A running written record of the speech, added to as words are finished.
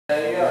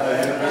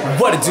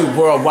What it do,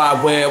 World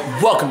Wide Web?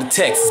 Welcome to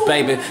Texas,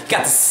 baby.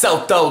 Got the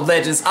SoThowed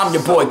legends. I'm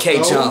your boy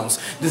K Jones.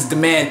 This is the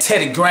man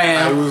Teddy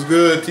Graham. It was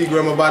good. T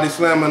Grandma Body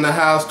Slammer in the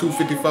house.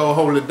 254,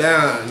 hold it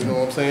down. You know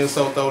what I'm saying?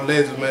 SoThowed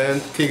legends, man.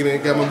 Kicking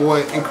it. Got my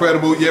boy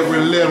Incredible. You ever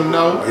let him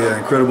know? Yeah,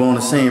 Incredible on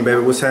the scene,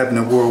 baby. What's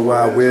happening World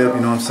Wide Web?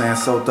 You know what I'm saying?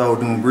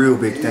 SoThowed doing real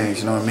big things.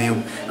 You know what I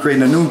mean?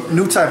 Creating a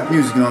new type of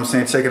music. You know what I'm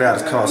saying? Check it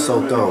out. It's called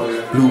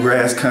SoThowed.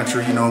 Bluegrass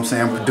country. You know what I'm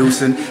saying?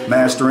 Producing,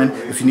 mastering.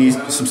 If you need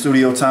some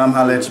studio time,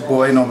 holla at your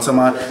boy. You know what I'm talking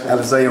about?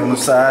 Alizé on the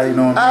side, you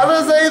know what I mean?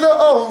 Alizé the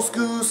old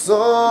school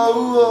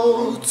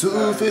soul,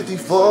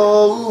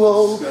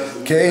 254,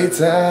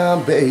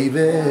 K-Town,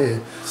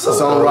 baby.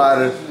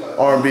 Songwriter,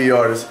 R&B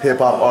artist,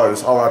 hip-hop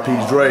artist,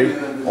 R.I.P. Dre.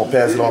 I'll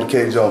pass it on to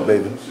K Jones,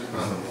 baby.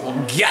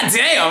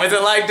 Goddamn, is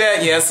it like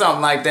that? Yeah,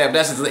 something like that. But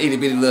that's just an itty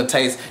bitty little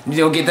taste. You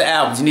don't get the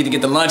albums. You need to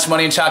get the Lunch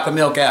Money and Chocolate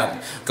Milk album.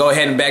 Go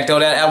ahead and backdoor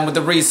that album with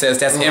the Recess.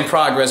 That's in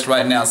progress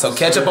right now. So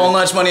catch up on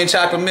Lunch Money and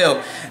Chocolate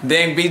Milk.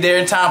 Then be there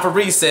in time for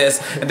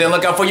Recess. And then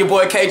look out for your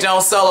boy K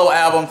Jones solo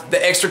album,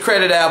 the Extra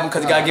Credit album,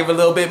 because you gotta give it a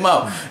little bit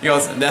more. You know,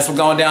 that's what's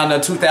going down to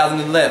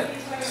 2011.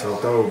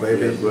 SoThowed,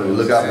 baby.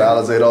 Look out for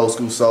Alizé the old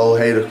school soul,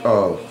 hater.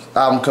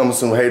 Album coming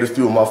soon. Haters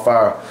fuel my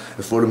fire.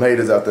 It's for them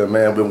haters out there,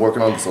 man. Been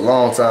working on this a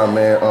long time,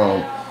 man.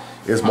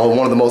 It's one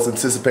of the most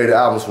anticipated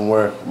albums from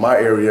where my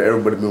area.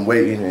 Everybody been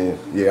waiting, and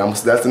yeah,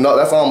 that's all I'm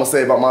gonna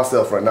say about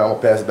myself right now. I'm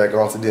gonna pass it back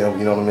on to them.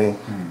 You know what I mean?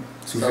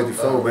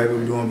 254, baby.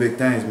 We're doing big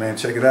things, man.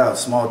 Check it out.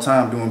 Small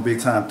time doing big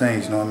time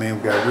things. You know what I mean?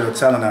 We got real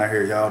talent out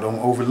here, y'all. Don't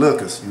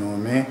overlook us. You know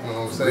what I mean? You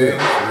know what I'm saying?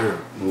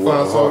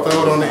 Find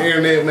SoThowed on the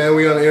internet, man.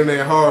 We on the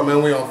internet hard,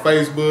 man. We on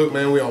Facebook,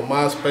 man. We on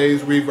MySpace,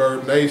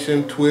 Reverb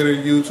Nation, Twitter,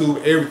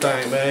 YouTube,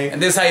 everything, man.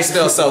 And this how you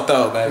spell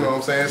SoThowed, baby. You know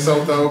what I'm saying?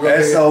 SoThowed.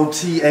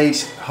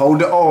 SOTH, hold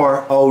the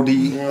R,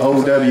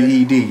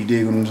 ODOWED. You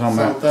dig what I'm talking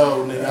about?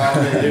 SoThowed,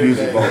 nigga.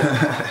 Music, boy.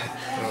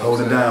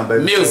 Hold it down,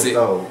 baby. Music.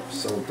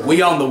 SoThowed.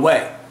 We on the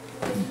way.